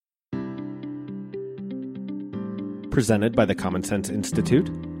Presented by the Common Sense Institute,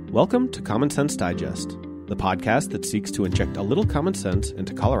 welcome to Common Sense Digest, the podcast that seeks to inject a little common sense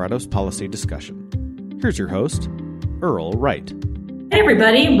into Colorado's policy discussion. Here's your host, Earl Wright. Hey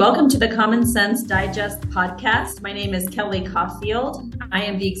everybody, welcome to the Common Sense Digest podcast. My name is Kelly Caulfield. I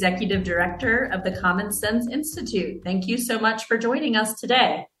am the Executive Director of the Common Sense Institute. Thank you so much for joining us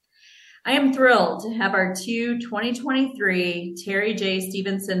today. I am thrilled to have our two 2023 Terry J.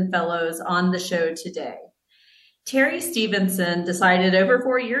 Stevenson Fellows on the show today. Terry Stevenson decided over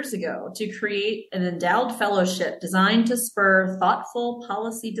 4 years ago to create an endowed fellowship designed to spur thoughtful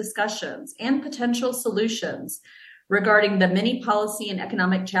policy discussions and potential solutions regarding the many policy and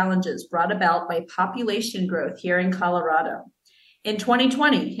economic challenges brought about by population growth here in Colorado. In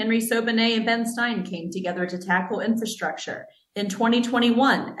 2020, Henry Sobanet and Ben Stein came together to tackle infrastructure. In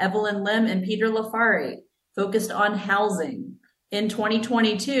 2021, Evelyn Lim and Peter Lafari focused on housing. In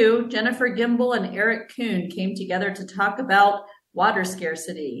 2022, Jennifer Gimbel and Eric Kuhn came together to talk about water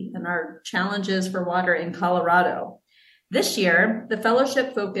scarcity and our challenges for water in Colorado. This year, the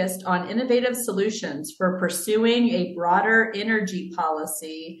fellowship focused on innovative solutions for pursuing a broader energy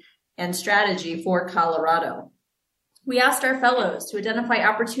policy and strategy for Colorado. We asked our fellows to identify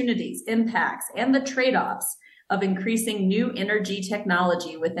opportunities, impacts, and the trade-offs of increasing new energy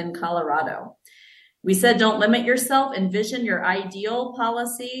technology within Colorado. We said, don't limit yourself, envision your ideal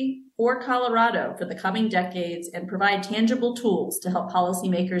policy for Colorado for the coming decades and provide tangible tools to help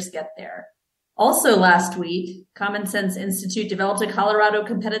policymakers get there. Also last week, Common Sense Institute developed a Colorado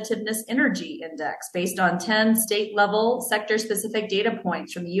Competitiveness Energy Index based on 10 state-level sector-specific data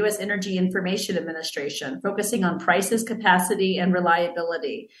points from the U.S. Energy Information Administration, focusing on prices, capacity, and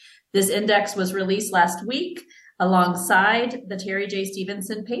reliability. This index was released last week alongside the Terry J.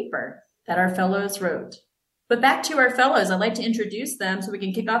 Stevenson paper that our fellows wrote. But back to our fellows, I'd like to introduce them so we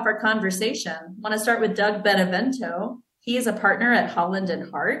can kick off our conversation. I want to start with Doug Benevento. He is a partner at Holland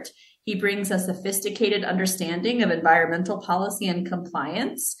 & Hart. He brings a sophisticated understanding of environmental policy and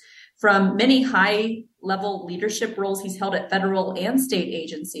compliance from many high-level leadership roles he's held at federal and state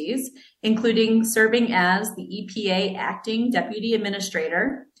agencies, including serving as the EPA Acting Deputy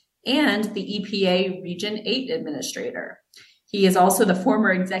Administrator and the EPA Region 8 Administrator. He is also the former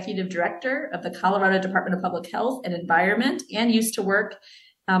executive director of the Colorado Department of Public Health and Environment and used to work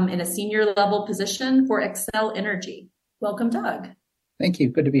in a senior level position for Xcel Energy. Welcome, Doug. Thank you.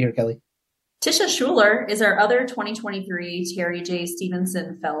 Good to be here, Kelly. Tisha Schuller is our other 2023 Terry J.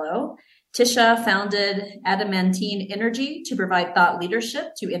 Stevenson Fellow. Tisha founded Adamantine Energy to provide thought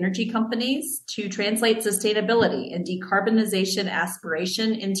leadership to energy companies to translate sustainability and decarbonization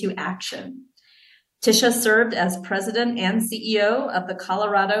aspiration into action. Tisha served as president and CEO of the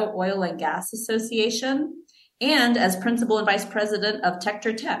Colorado Oil and Gas Association and as principal and vice president of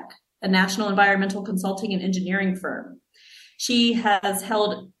Tetra Tech, a national environmental consulting and engineering firm. She has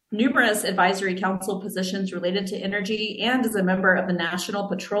held numerous advisory council positions related to energy and is a member of the National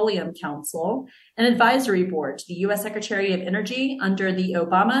Petroleum Council, an advisory board to the U.S. Secretary of Energy under the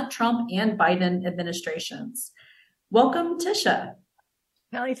Obama, Trump, and Biden administrations. Welcome, Tisha.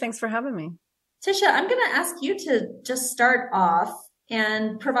 Kelly, thanks for having me. Tisha, I'm going to ask you to just start off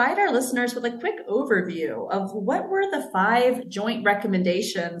and provide our listeners with a quick overview of what were the 5 joint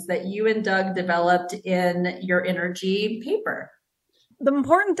recommendations that you and Doug developed in your energy paper. The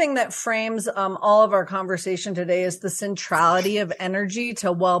important thing that frames all of our conversation today is the centrality of energy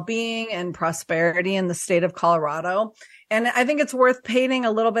to well-being and prosperity in the state of Colorado. And I think it's worth painting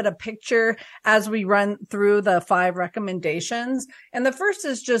a little bit of picture as we run through the 5 recommendations. And the first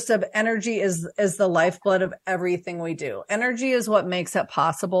is just of energy is the lifeblood of everything we do. Energy is what makes it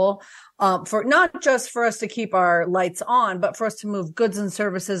possible for not just for us to keep our lights on, but for us to move goods and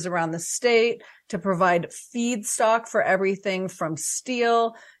services around the state, to provide feedstock for everything from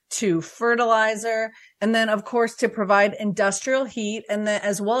steel to fertilizer, and then of course to provide industrial heat, and then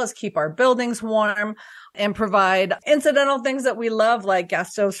as well as keep our buildings warm and provide incidental things that we love like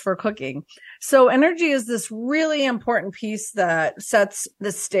gas stoves for cooking. So energy is this really important piece that sets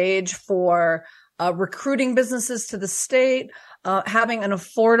the stage for recruiting businesses to the state, having an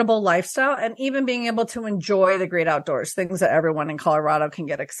affordable lifestyle, and even being able to enjoy the great outdoors, things that everyone in Colorado can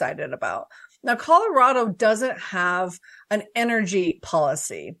get excited about. Now, Colorado doesn't have an energy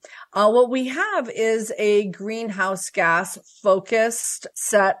policy. What we have is a greenhouse gas focused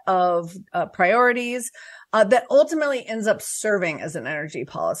set of priorities that ultimately ends up serving as an energy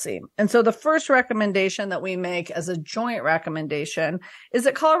policy. And so the first recommendation that we make as a joint recommendation is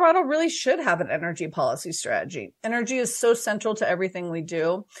that Colorado really should have an energy policy strategy. Energy is so central to everything we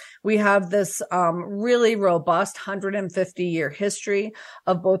do. We have this really robust 150-year history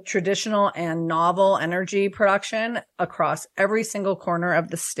of both traditional and novel energy production across every single corner of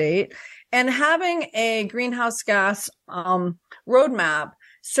the state. And having a greenhouse gas roadmap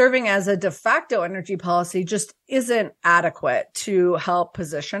serving as a de facto energy policy just isn't adequate to help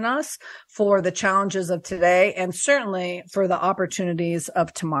position us for the challenges of today and certainly for the opportunities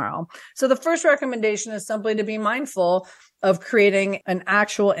of tomorrow. So the first recommendation is simply to be mindful of creating an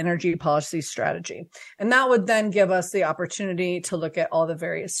actual energy policy strategy. And that would then give us the opportunity to look at all the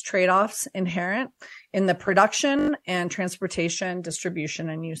various trade-offs inherent in the production and transportation, distribution,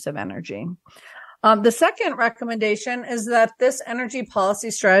 and use of energy. The second recommendation is that this energy policy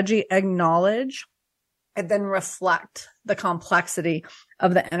strategy acknowledge and then reflect the complexity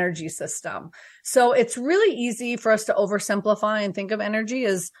of the energy system. So it's really easy for us to oversimplify and think of energy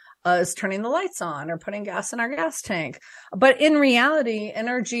as turning the lights on or putting gas in our gas tank. But in reality,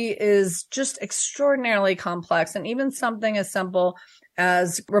 energy is just extraordinarily complex, and even something as simple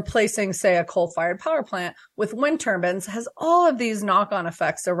as replacing, say, a coal-fired power plant with wind turbines has all of these knock-on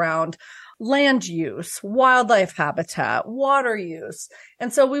effects around land use, wildlife habitat, water use.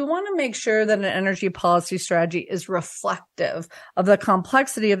 And so we want to make sure that an energy policy strategy is reflective of the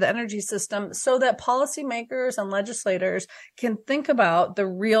complexity of the energy system so that policymakers and legislators can think about the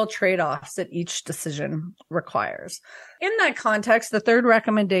real trade-offs that each decision requires. In that context, the third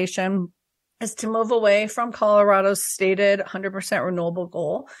recommendation is to move away from Colorado's stated 100% renewable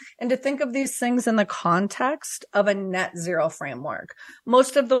goal and to think of these things in the context of a net zero framework.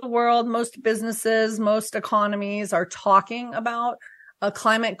 Most of the world, most businesses, most economies are talking about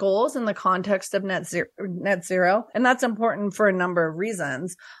climate goals in the context of net zero. And that's important for a number of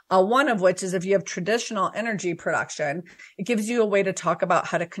reasons. One of which is if you have traditional energy production, it gives you a way to talk about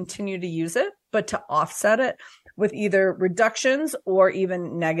how to continue to use it, but to offset it with either reductions or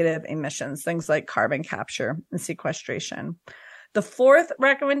even negative emissions, things like carbon capture and sequestration. The fourth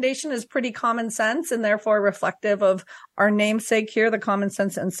recommendation is pretty common sense and therefore reflective of our namesake here, the Common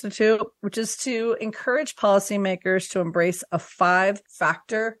Sense Institute, which is to encourage policymakers to embrace a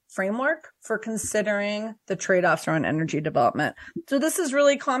 5-factor framework for considering the trade-offs around energy development. So this is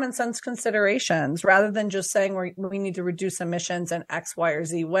really common sense considerations. Rather than just saying we need to reduce emissions in X, Y, or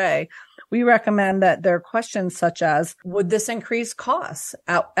Z way, we recommend that there are questions such as, would this increase costs?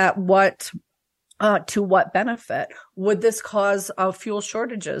 At what to what benefit? Would this cause fuel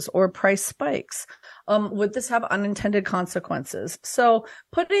shortages or price spikes? Would this have unintended consequences? So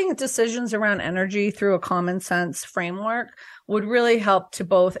putting decisions around energy through a common sense framework would really help to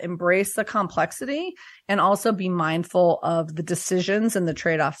both embrace the complexity and also be mindful of the decisions and the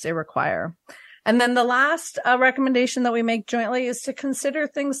trade-offs they require. And then the last recommendation that we make jointly is to consider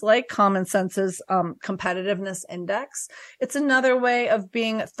things like Common Sense's competitiveness index. It's another way of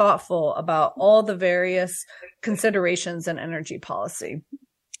being thoughtful about all the various considerations in energy policy.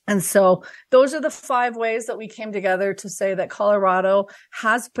 And so those are the 5 ways that we came together to say that Colorado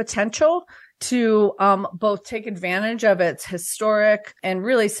has potential to both take advantage of its historic and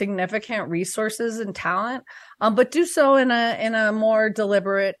really significant resources and talent, but do so in a more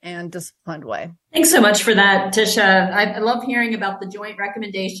deliberate and disciplined way. Thanks so much for that, Tisha. I love hearing about the joint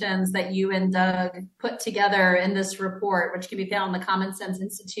recommendations that you and Doug put together in this report, which can be found on the Common Sense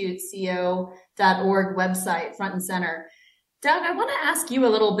Institute, co.org website, front and center. Doug, I want to ask you a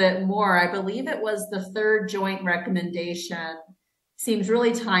little bit more. I believe it was the third joint recommendation. Seems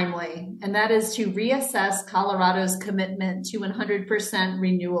really timely, and that is to reassess Colorado's commitment to 100%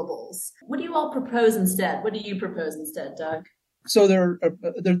 renewables. What do you all propose instead? What do you propose instead, Doug? So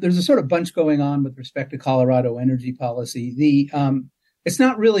there's a sort of bunch going on with respect to Colorado energy policy. It's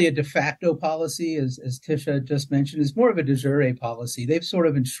not really a de facto policy, as Tisha just mentioned. It's more of a de jure policy. They've sort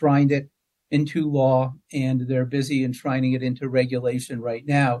of enshrined it into law, and they're busy enshrining it into regulation right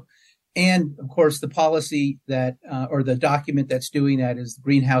now. And of course, the policy that, or the document that's doing that is the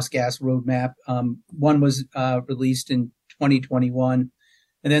Greenhouse Gas Roadmap. One was released in 2021,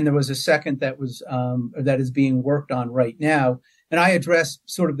 and then there was a second that was that is being worked on right now. And I address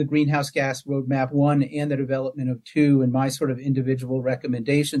sort of the Greenhouse Gas Roadmap 1 and the development of 2 in my sort of individual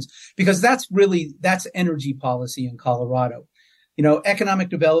recommendations, because that's energy policy in Colorado. You know, economic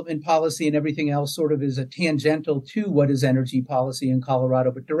development policy and everything else sort of is a tangential to what is energy policy in Colorado.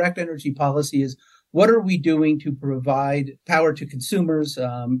 But direct energy policy is, what are we doing to provide power to consumers,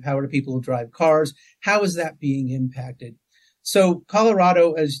 power to people who drive cars? How is that being impacted? So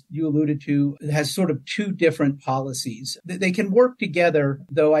Colorado, as you alluded to, has sort of two different policies. They can work together,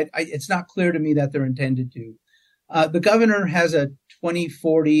 though it's not clear to me that they're intended to. The governor has a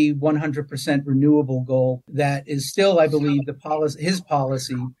 2040 100% renewable goal that is still, I believe, his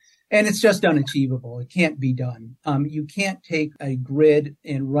policy, and it's just unachievable. It can't be done. You can't take a grid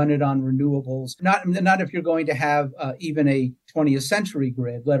and run it on renewables. Not if you're going to have even a 20th century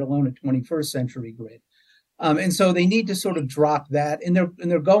grid, let alone a 21st century grid. And so they need to sort of drop that, and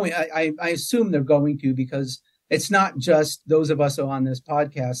they're going. I assume they're going to, because it's not just those of us on this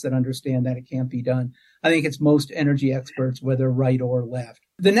podcast that understand that it can't be done. I think it's most energy experts, whether right or left.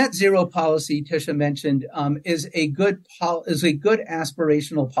 The net zero policy Tisha mentioned is a good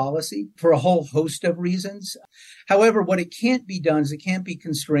aspirational policy for a whole host of reasons. However, what it can't be done is it can't be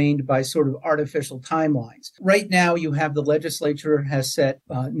constrained by sort of artificial timelines. Right now, you have the legislature has set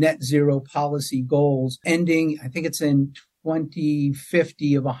net zero policy goals ending, I think it's in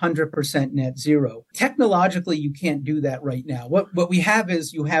 2050 of 100% net zero. Technologically, you can't do that right now. What we have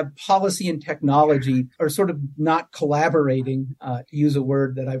is you have policy and technology are sort of not collaborating, to use a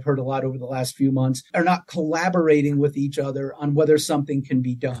word that I've heard a lot over the last few months, are not collaborating with each other on whether something can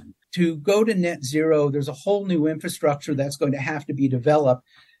be done. To go to net zero, there's a whole new infrastructure that's going to have to be developed.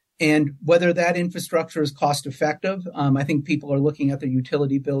 And whether that infrastructure is cost effective, I think people are looking at their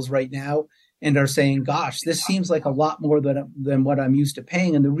utility bills right now and are saying, gosh, this seems like a lot more than what I'm used to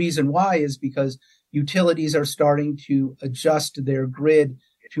paying. And the reason why is because utilities are starting to adjust their grid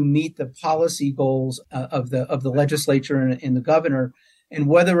to meet the policy goals of the legislature and the governor. And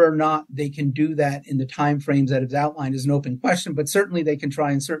whether or not they can do that in the timeframes that is outlined is an open question, but certainly they can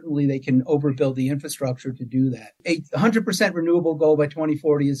try, and certainly they can overbuild the infrastructure to do that. A 100% renewable goal by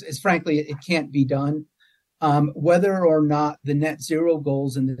 2040 is frankly, it can't be done. Whether or not the net zero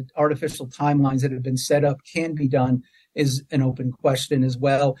goals and the artificial timelines that have been set up can be done is an open question as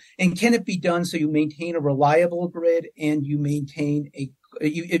well. And can it be done so you maintain a reliable grid and you maintain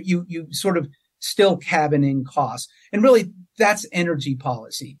you sort of still cabining costs? And really, that's energy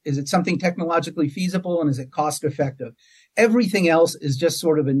policy. Is it something technologically feasible, and is it cost effective? Everything else is just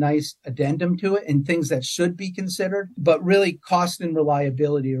sort of a nice addendum to it and things that should be considered. But really, cost and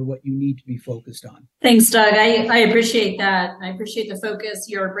reliability are what you need to be focused on. Thanks, Doug. I appreciate that. I appreciate the focus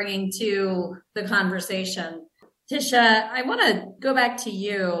you're bringing to the conversation. Tisha, I want to go back to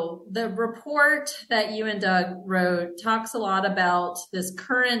you. The report that you and Doug wrote talks a lot about this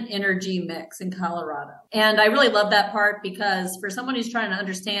current energy mix in Colorado. And I really love that part because for someone who's trying to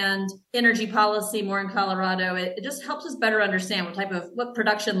understand energy policy more in Colorado, it just helps us better understand what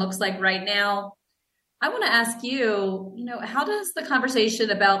production looks like right now. I want to ask you, how does the conversation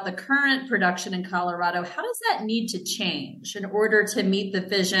about the current production in Colorado, how does that need to change in order to meet the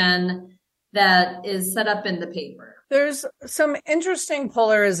vision that is set up in the paper? There's some interesting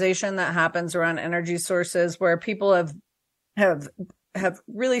polarization that happens around energy sources where people have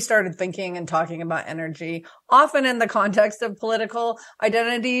really started thinking and talking about energy, often in the context of political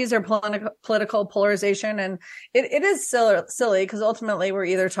identities or political polarization. And it is silly because ultimately we're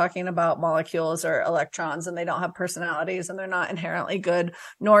either talking about molecules or electrons, and they don't have personalities and they're not inherently good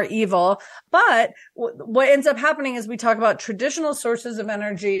nor evil. But what ends up happening is we talk about traditional sources of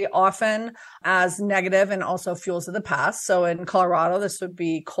energy often as negative and also fuels of the past. So in Colorado, this would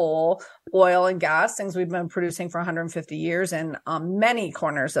be coal, oil, and gas, things we've been producing for 150 years in many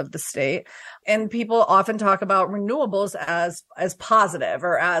corners of the state. And people often talk about renewables as positive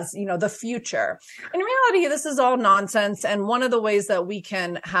or as, the future. In reality, this is all nonsense. And one of the ways that we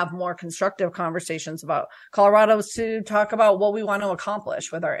can have more constructive conversations about Colorado is to talk about what we want to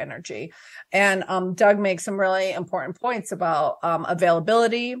accomplish with our energy. And Doug makes some really important points about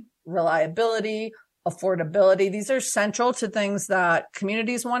availability, reliability, affordability. These are central to things that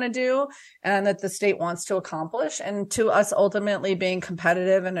communities want to do and that the state wants to accomplish, and to us ultimately being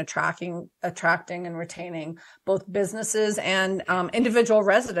competitive and attracting and retaining both businesses and individual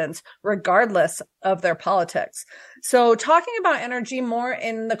residents, regardless of their politics. So talking about energy more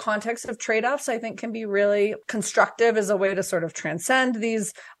in the context of trade-offs, I think can be really constructive as a way to sort of transcend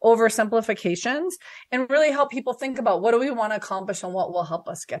these oversimplifications and really help people think about what do we want to accomplish and what will help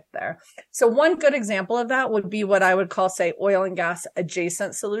us get there. So one good example of that would be what I would call, say, oil and gas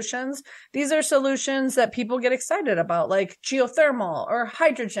adjacent solutions. These are solutions that people get excited about, like geothermal or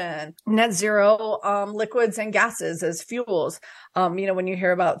hydrogen, net zero liquids and gases as fuels. When you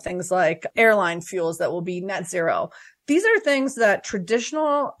hear about things like airline fuels that will be net zero, these are things that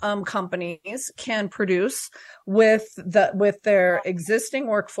traditional companies can produce with their existing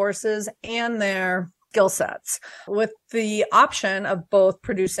workforces and their skill sets, with the option of both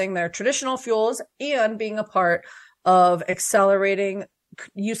producing their traditional fuels and being a part of accelerating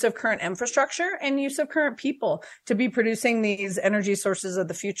use of current infrastructure and use of current people to be producing these energy sources of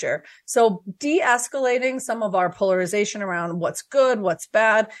the future. So de-escalating some of our polarization around what's good, what's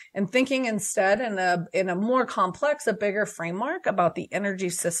bad, and thinking instead in a more complex, a bigger framework about the energy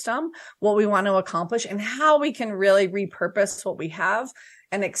system, what we want to accomplish, and how we can really repurpose what we have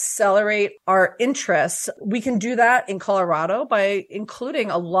and accelerate our interests. We can do that in Colorado by including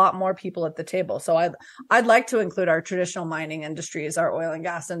a lot more people at the table. So I'd like to include our traditional mining industries, our oil and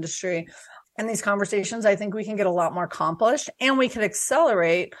gas industry. In these conversations, I think we can get a lot more accomplished, and we can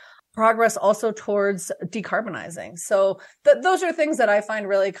accelerate progress also towards decarbonizing. So those are things that I find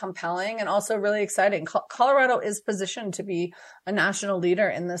really compelling and also really exciting. Colorado is positioned to be a national leader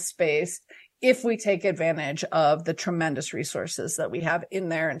in this space if we take advantage of the tremendous resources that we have in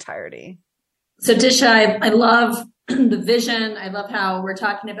their entirety. So Tisha, I love the vision. I love how we're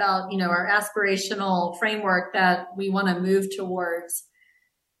talking about, our aspirational framework that we want to move towards.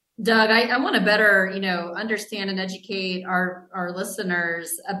 Doug, I want to better, understand and educate our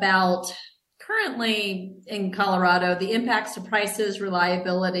listeners about currently in Colorado, the impacts to prices,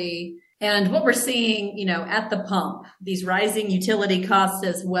 reliability, and what we're seeing, at the pump, these rising utility costs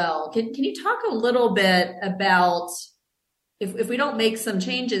as well. Can you talk a little bit about if we don't make some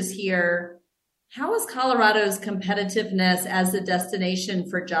changes here, how is Colorado's competitiveness as a destination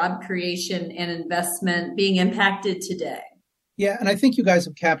for job creation and investment being impacted today? Yeah, and I think you guys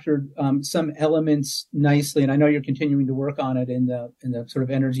have captured some elements nicely, and I know you're continuing to work on it in the sort of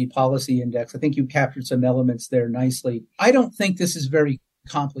energy policy index. I think you captured some elements there nicely. I don't think this is very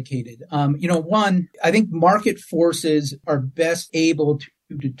complicated. One, I think market forces are best able to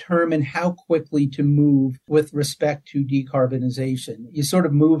determine how quickly to move with respect to decarbonization. You sort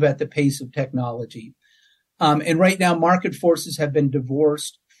of move at the pace of technology. And right now, market forces have been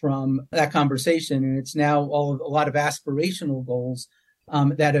divorced from that conversation, and it's now a lot of aspirational goals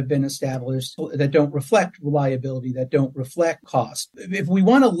that have been established that don't reflect reliability, that don't reflect cost. If we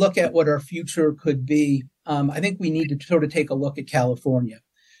want to look at what our future could be, I think we need to sort of take a look at California.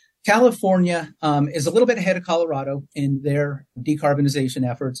 California is a little bit ahead of Colorado in their decarbonization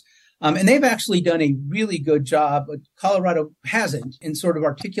efforts. And they've actually done a really good job, but Colorado hasn't, in sort of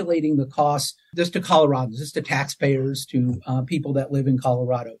articulating the costs just to Coloradans, just to taxpayers, to people that live in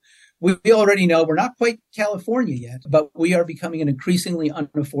Colorado. We already know we're not quite California yet, but we are becoming an increasingly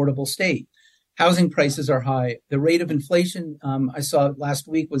unaffordable state. Housing prices are high. The rate of inflation, I saw last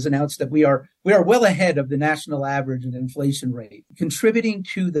week, was announced that we are well ahead of the national average in inflation rate. Contributing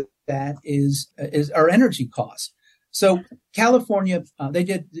to that is our energy costs. So California, they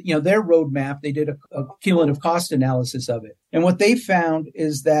did, their roadmap, they did a cumulative cost analysis of it. And what they found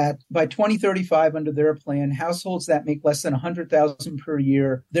is that by 2035, under their plan, households that make less than $100,000 per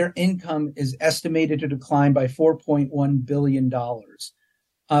year, their income is estimated to decline by $4.1 billion.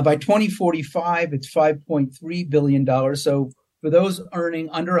 By 2045, it's $5.3 billion. So for those earning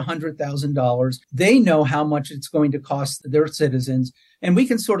under $100,000, they know how much it's going to cost their citizens. And we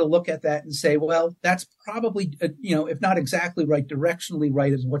can sort of look at that and say, well, that's probably, if not exactly right, directionally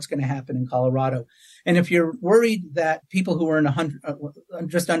right is what's going to happen in Colorado. And if you're worried that people who earn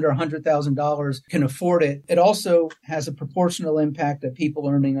just under $100,000 can afford it, it also has a proportional impact at people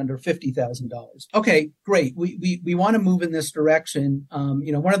earning under $50,000. Okay, great. We want to move in this direction.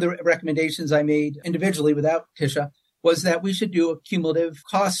 One of the recommendations I made individually without Tisha was that we should do a cumulative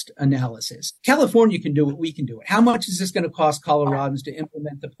cost analysis. California can do it. We can do it. How much is this going to cost Coloradans to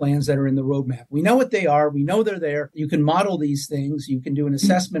implement the plans that are in the roadmap? We know what they are. We know they're there. You can model these things. You can do an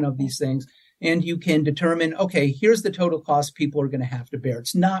assessment of these things, and you can determine, okay, here's the total cost people are going to have to bear.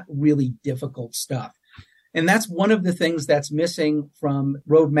 It's not really difficult stuff. And that's one of the things that's missing from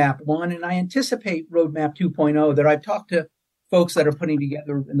Roadmap 1. And I anticipate Roadmap 2.0 that I've talked to folks that are putting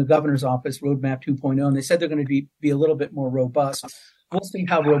together in the governor's office Roadmap 2.0, and they said they're going to be a little bit more robust. We'll see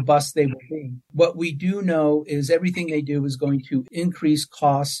how robust they will be. What we do know is everything they do is going to increase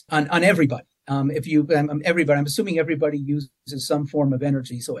costs on everybody. Everybody, I'm assuming everybody uses some form of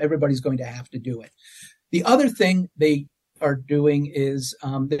energy, so everybody's going to have to do it. The other thing they are doing is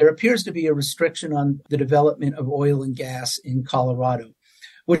there appears to be a restriction on the development of oil and gas in Colorado,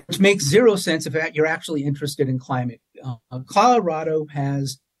 which makes zero sense if you're actually interested in climate. Colorado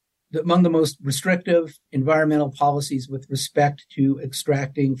has among the most restrictive environmental policies with respect to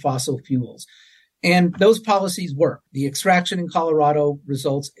extracting fossil fuels. And those policies work. The extraction in Colorado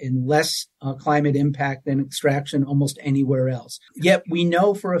results in less climate impact than extraction almost anywhere else. Yet we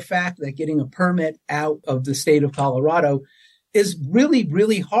know for a fact that getting a permit out of the state of Colorado is really,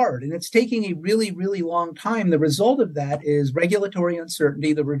 really hard. And it's taking a really, really long time. The result of that is regulatory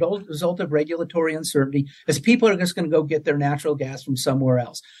uncertainty. The result of regulatory uncertainty is people are just going to go get their natural gas from somewhere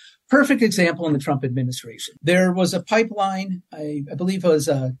else. Perfect example in the Trump administration. There was a pipeline, I believe it was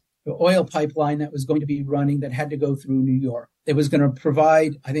a oil pipeline that was going to be running that had to go through New York. It was going to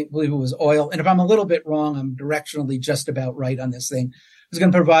provide, believe it was oil. And if I'm a little bit wrong, I'm directionally just about right on this thing. It was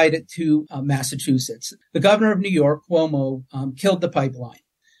going to provide it to Massachusetts. The governor of New York, Cuomo, killed the pipeline.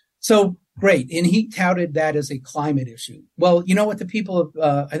 So great. And he touted that as a climate issue. Well, you know what the people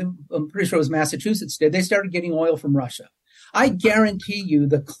of, I'm pretty sure it was Massachusetts did? They started getting oil from Russia. I guarantee you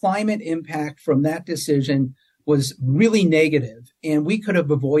the climate impact from that decision was really negative, and we could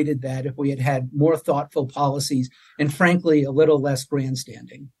have avoided that if we had had more thoughtful policies and, frankly, a little less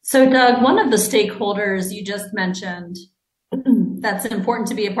grandstanding. So, Doug, one of the stakeholders you just mentioned that's important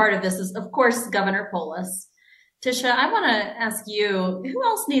to be a part of this is, of course, Governor Polis. Tisha, I want to ask you, who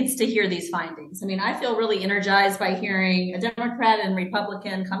else needs to hear these findings? I mean, I feel really energized by hearing a Democrat and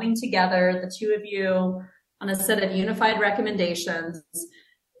Republican coming together, the two of you, on a set of unified recommendations.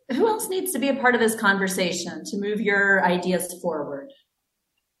 Who else needs to be a part of this conversation to move your ideas forward?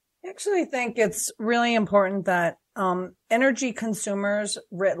 I actually think it's really important that energy consumers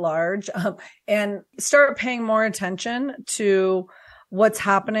writ large and start paying more attention to what's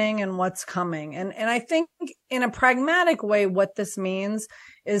happening and what's coming. And I think in a pragmatic way, what this means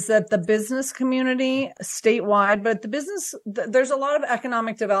is that the business community statewide, but there's a lot of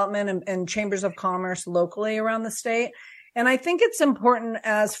economic development and chambers of commerce locally around the state. And I think it's important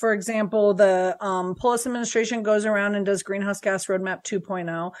as, for example, the Polis administration goes around and does Greenhouse Gas Roadmap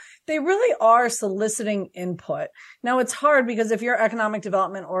 2.0. They really are soliciting input. Now, it's hard because if you're an economic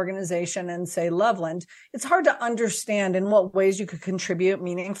development organization in, say, Loveland, it's hard to understand in what ways you could contribute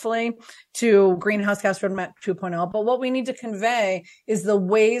meaningfully to Greenhouse Gas Roadmap 2.0. But what we need to convey is the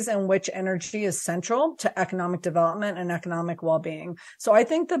ways in which energy is central to economic development and economic well-being. So I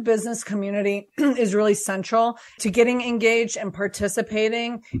think the business community is really central to getting engaged and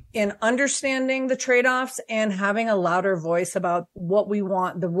participating in understanding the trade-offs and having a louder voice about what we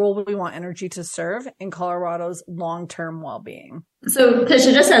want, the role we want energy to serve in Colorado's long-term well-being. So,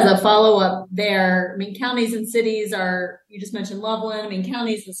 Tisha, just as a follow-up there, I mean, counties and cities you just mentioned Loveland. I mean,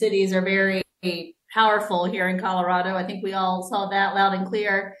 counties and cities are very powerful here in Colorado. I think we all saw that loud and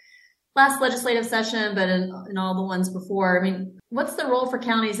clear last legislative session, but in all the ones before. I mean, what's the role for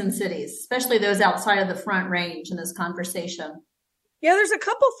counties and cities, especially those outside of the Front Range in this conversation? Yeah, there's a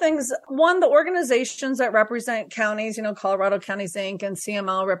couple things. One, the organizations that represent counties, Colorado Counties Inc. and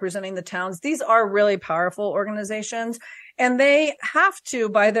CML representing the towns, these are really powerful organizations. And they have to,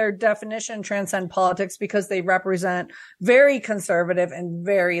 by their definition, transcend politics because they represent very conservative and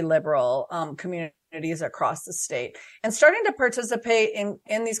very liberal communities across the state. And starting to participate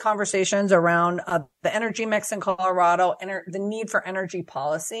in these conversations around the energy mix in Colorado and the need for energy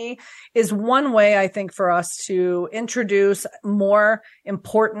policy is one way, I think, for us to introduce the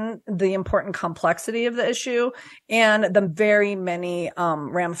important complexity of the issue and the very many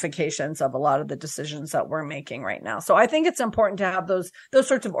ramifications of a lot of the decisions that we're making right now. So I think it's important to have those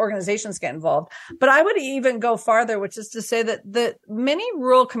sorts of organizations get involved. But I would even go farther, which is to say that many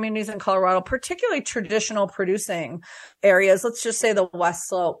rural communities in Colorado, particularly traditional producing areas, let's just say the West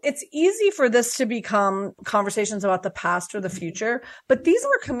Slope, it's easy for this to become conversations about the past or the future. But these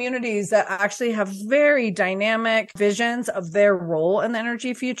are communities that actually have very dynamic visions of their role in the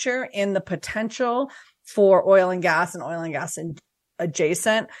energy future, in the potential for oil and gas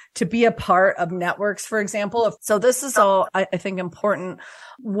adjacent to be a part of networks, for example. So this is all, I think, important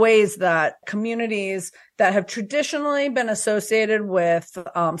ways that communities that have traditionally been associated with,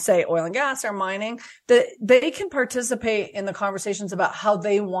 say, oil and gas or mining, that they can participate in the conversations about how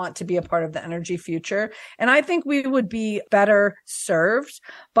they want to be a part of the energy future. And I think we would be better served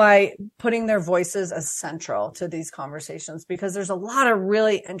by putting their voices as central to these conversations, because there's a lot of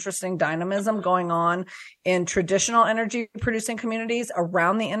really interesting dynamism going on in traditional energy producing communities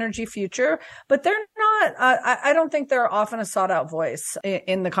around the energy future, but they're not, I don't think they're often a sought out voice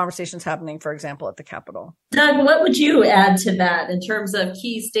in the conversations happening, for example, at the Capitol. Doug, what would you add to that in terms of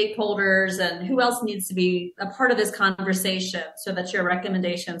key stakeholders and who else needs to be a part of this conversation so that your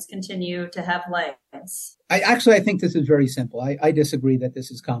recommendations continue to have legs? I think this is very simple. I disagree that this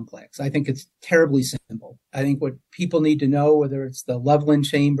is complex. I think it's terribly simple. I think what people need to know, whether it's the Loveland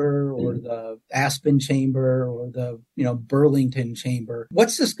Chamber or the Aspen Chamber or the, Burlington Chamber,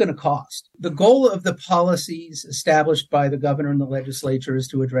 what's this going to cost? The goal of the policies established by the governor and the legislature is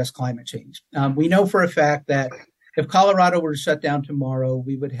to address climate change. We know for a fact that if Colorado were to shut down tomorrow,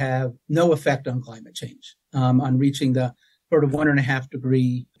 we would have no effect on climate change, on reaching the sort of 1.5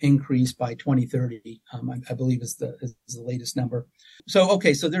 degree increase by 2030. I believe is the latest number. So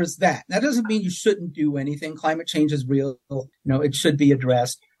there's that. That doesn't mean you shouldn't do anything. Climate change is real. It should be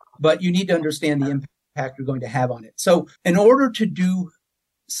addressed, but you need to understand the impact you're going to have on it. So in order to do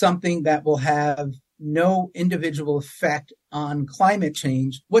something that will have no individual effect on climate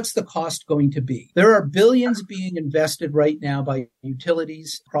change, what's the cost going to be? There are billions being invested right now by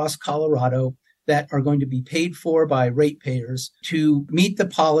utilities across Colorado that are going to be paid for by ratepayers to meet the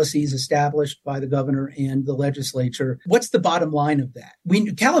policies established by the governor and the legislature. What's the bottom line of that?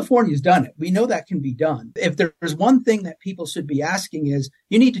 California's done it. We know that can be done. If there's one thing that people should be asking is,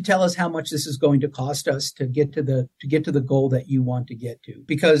 you need to tell us how much this is going to cost us to get to the goal that you want to get to.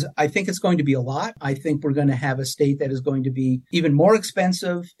 Because I think it's going to be a lot. I think we're going to have a state that is going to be even more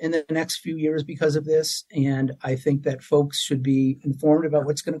expensive in the next few years because of this. And I think that folks should be informed about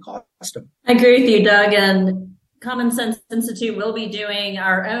what's going to cost them. I agree with you, Doug. And Common Sense Institute will be doing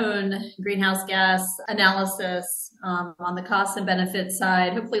our own greenhouse gas analysis on the cost and benefit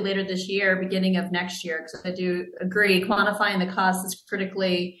side, hopefully later this year, beginning of next year, because I do agree quantifying the cost is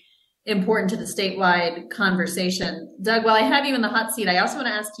critically important to the statewide conversation. Doug, while I have you in the hot seat, I also want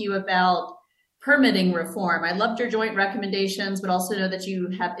to ask you about permitting reform. I loved your joint recommendations, but also know that you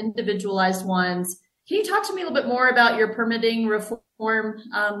have individualized ones. Can you talk to me a little bit more about your permitting reform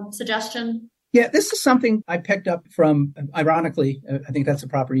suggestion? Yeah, this is something I picked up from, ironically, I think that's a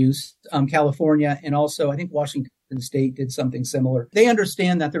proper use, California, and also I think Washington State did something similar. They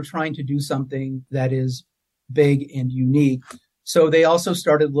understand that they're trying to do something that is big and unique. So they also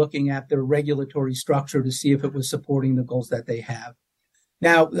started looking at their regulatory structure to see if it was supporting the goals that they have.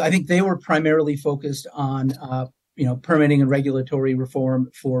 Now, I think they were primarily focused on, permitting and regulatory reform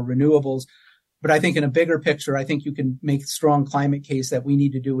for renewables. But I think in a bigger picture, I think you can make a strong climate case that we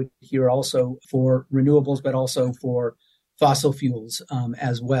need to do it here also for renewables, but also for fossil fuels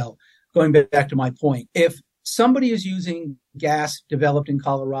as well. Going back to my point, if somebody is using gas developed in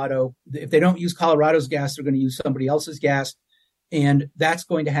Colorado, if they don't use Colorado's gas, they're going to use somebody else's gas, and that's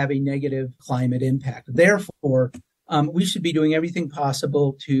going to have a negative climate impact. Therefore, we should be doing everything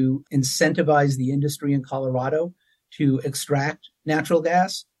possible to incentivize the industry in Colorado to extract natural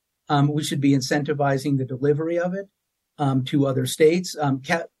gas. We should be incentivizing the delivery of it to other states.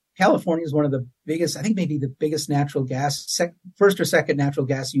 California is one of the biggest, I think maybe the biggest natural gas, first or second natural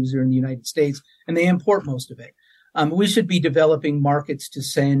gas user in the United States, and they import most of it. We should be developing markets to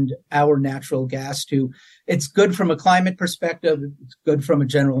send our natural gas to. It's good from a climate perspective. It's good from a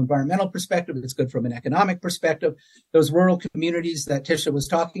general environmental perspective. It's good from an economic perspective. Those rural communities that Tisha was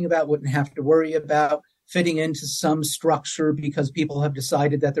talking about wouldn't have to worry about fitting into some structure because people have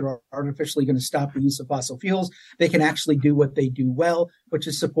decided that they're artificially going to stop the use of fossil fuels. They can actually do what they do well, which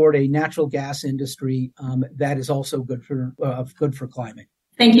is support a natural gas industry that is also good for climate.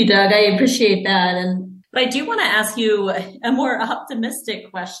 Thank you, Doug. I appreciate that. But I do want to ask you a more optimistic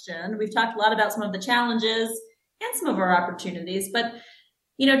question. We've talked a lot about some of the challenges and some of our opportunities, but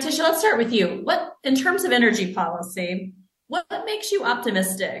Tisha, let's start with you. What, in terms of energy policy, what makes you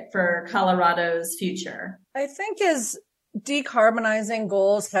optimistic for Colorado's future? I think as decarbonizing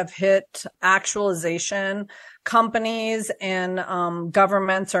goals have hit actualization, companies and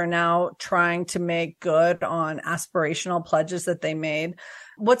governments are now trying to make good on aspirational pledges that they made.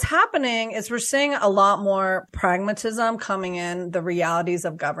 What's happening is we're seeing a lot more pragmatism coming in the realities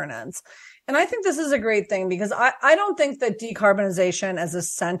of governance. And I think this is a great thing because I don't think that decarbonization as a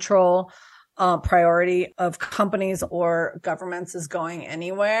central priority of companies or governments is going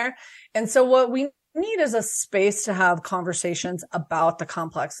anywhere. And so what we need is a space to have conversations about the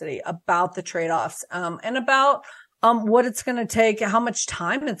complexity, about the trade-offs, and about what it's going to take, how much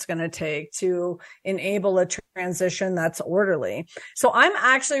time it's going to take to enable a transition that's orderly. So I'm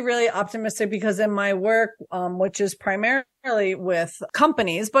actually really optimistic because in my work, which is primarily with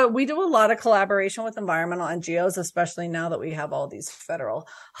companies, but we do a lot of collaboration with environmental NGOs, especially now that we have all these federal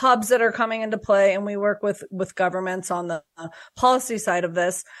hubs that are coming into play, and we work with governments on the policy side of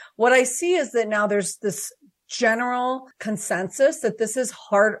this. What I see is that now there's this general consensus that this is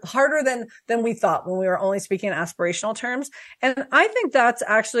harder than we thought when we were only speaking in aspirational terms. And I think that's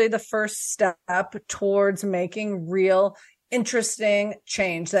actually the first step towards making real interesting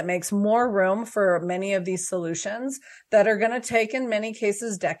change that makes more room for many of these solutions that are going to take in many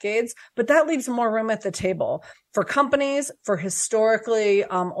cases decades, but that leaves more room at the table. for companies, for historically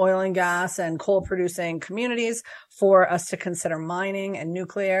oil and gas and coal producing communities, for us to consider mining and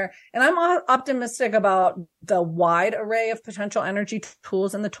nuclear. And I'm optimistic about the wide array of potential energy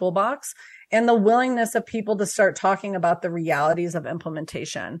tools in the toolbox and the willingness of people to start talking about the realities of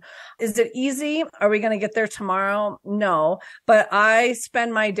implementation. Is it easy? Are we going to get there tomorrow? No, but I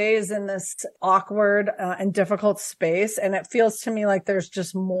spend my days in this awkward and difficult space, and it feels to me like there's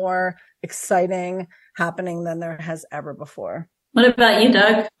just more exciting happening than there has ever before. What about you,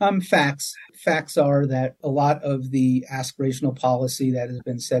 Doug? Facts. Facts are that a lot of the aspirational policy that has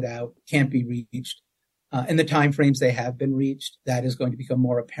been set out can't be reached. In the timeframes they have been reached, that is going to become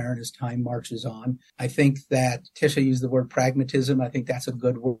more apparent as time marches on. I think that Tisha used the word pragmatism. I think that's a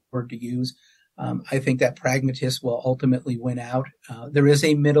good word to use. I think that pragmatists will ultimately win out. There is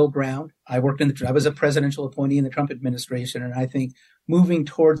a middle ground. I was a presidential appointee in the Trump administration, and I think moving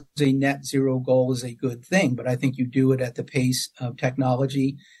towards a net zero goal is a good thing, but I think you do it at the pace of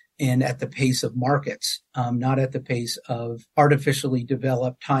technology and at the pace of markets, not at the pace of artificially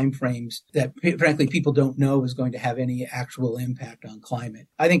developed timeframes that, frankly, people don't know is going to have any actual impact on climate.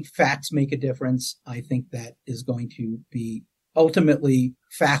 I think facts make a difference. I think that is going to be ultimately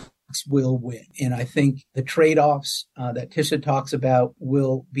facts will win. And I think the trade-offs that Tisha talks about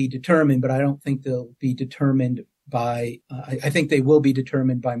will be determined, but I don't think they'll be determined by, I think they will be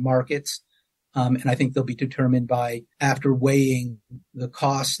determined by markets. And I think they'll be determined by after weighing the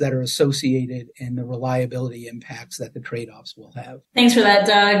costs that are associated and the reliability impacts that the trade-offs will have. Thanks for that,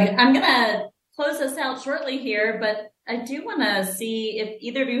 Doug. I'm going to close us out shortly here, but I do want to see if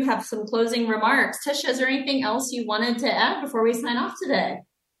either of you have some closing remarks. Tisha, is there anything else you wanted to add before we sign off today?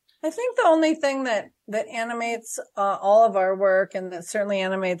 I think the only thing that animates all of our work, and that certainly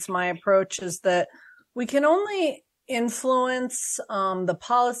animates my approach, is that we can only influence the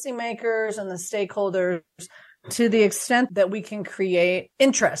policymakers and the stakeholders to the extent that we can create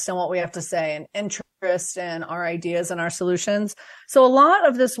interest in what we have to say and interest in our ideas and our solutions. So a lot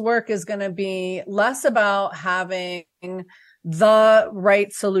of this work is going to be less about having the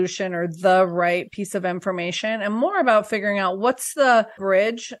right solution or the right piece of information and more about figuring out what's the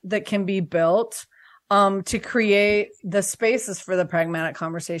bridge that can be built to create the spaces for the pragmatic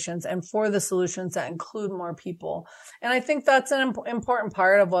conversations and for the solutions that include more people. And I think that's an important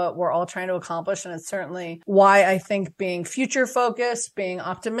part of what we're all trying to accomplish. And it's certainly why I think being future focused, being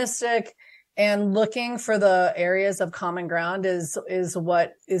optimistic, and looking for the areas of common ground is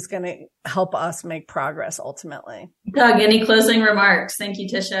what is going to help us make progress ultimately. Doug, any closing remarks? Thank you,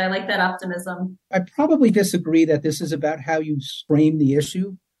 Tisha. I like that optimism. I probably disagree that this is about how you frame the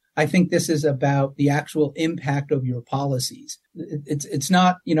issue. I think this is about the actual impact of your policies. It's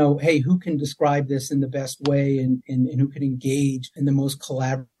not, hey, who can describe this in the best way and who can engage in the most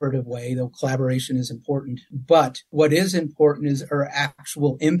collaborative way, though collaboration is important. But what is important are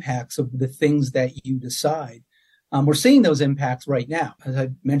actual impacts of the things that you decide. We're seeing those impacts right now. As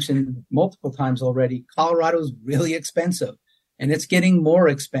I've mentioned multiple times already, Colorado's really expensive, and it's getting more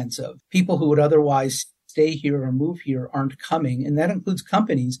expensive. People who would otherwise stay here or move here aren't coming. And that includes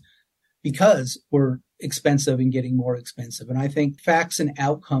companies because we're expensive and getting more expensive. And I think facts and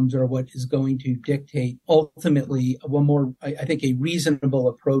outcomes are what is going to dictate ultimately a reasonable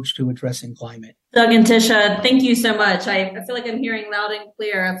approach to addressing climate. Doug and Tisha, thank you so much. I feel like I'm hearing loud and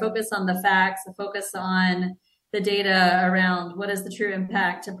clear a focus on the facts, a focus on the data around what is the true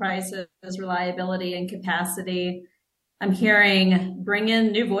impact to prices, reliability, and capacity. I'm hearing bring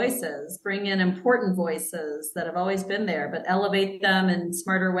in new voices, bring in important voices that have always been there, but elevate them in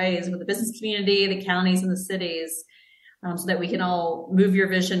smarter ways with the business community, the counties, and the cities, so that we can all move your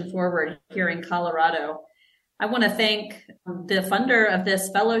vision forward here in Colorado. I want to thank the funder of this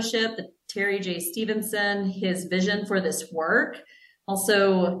fellowship, Terry J. Stevenson, his vision for this work.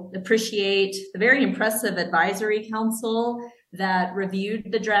 Also appreciate the very impressive advisory council that reviewed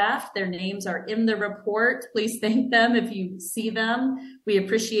the draft. Their names are in the report. Please thank them if you see them. We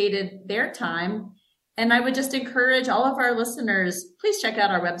appreciated their time. And I would just encourage all of our listeners, please check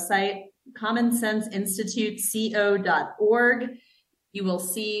out our website, commonsenseinstituteco.org. You will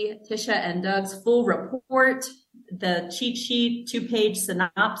see Tisha and Doug's full report, the cheat sheet, 2-page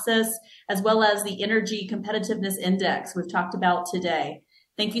synopsis, as well as the Energy Competitiveness Index we've talked about today.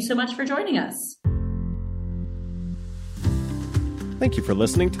 Thank you so much for joining us. Thank you for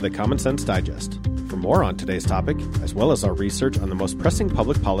listening to the Common Sense Digest. For more on today's topic, as well as our research on the most pressing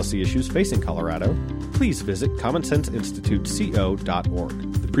public policy issues facing Colorado, please visit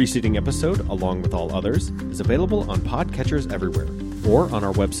commonsenseinstituteco.org. The preceding episode, along with all others, is available on podcatchers everywhere or on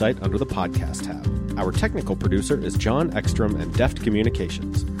our website under the podcast tab. Our technical producer is John Ekstrom and Deft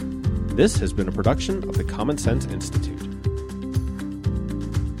Communications. This has been a production of the Common Sense Institute.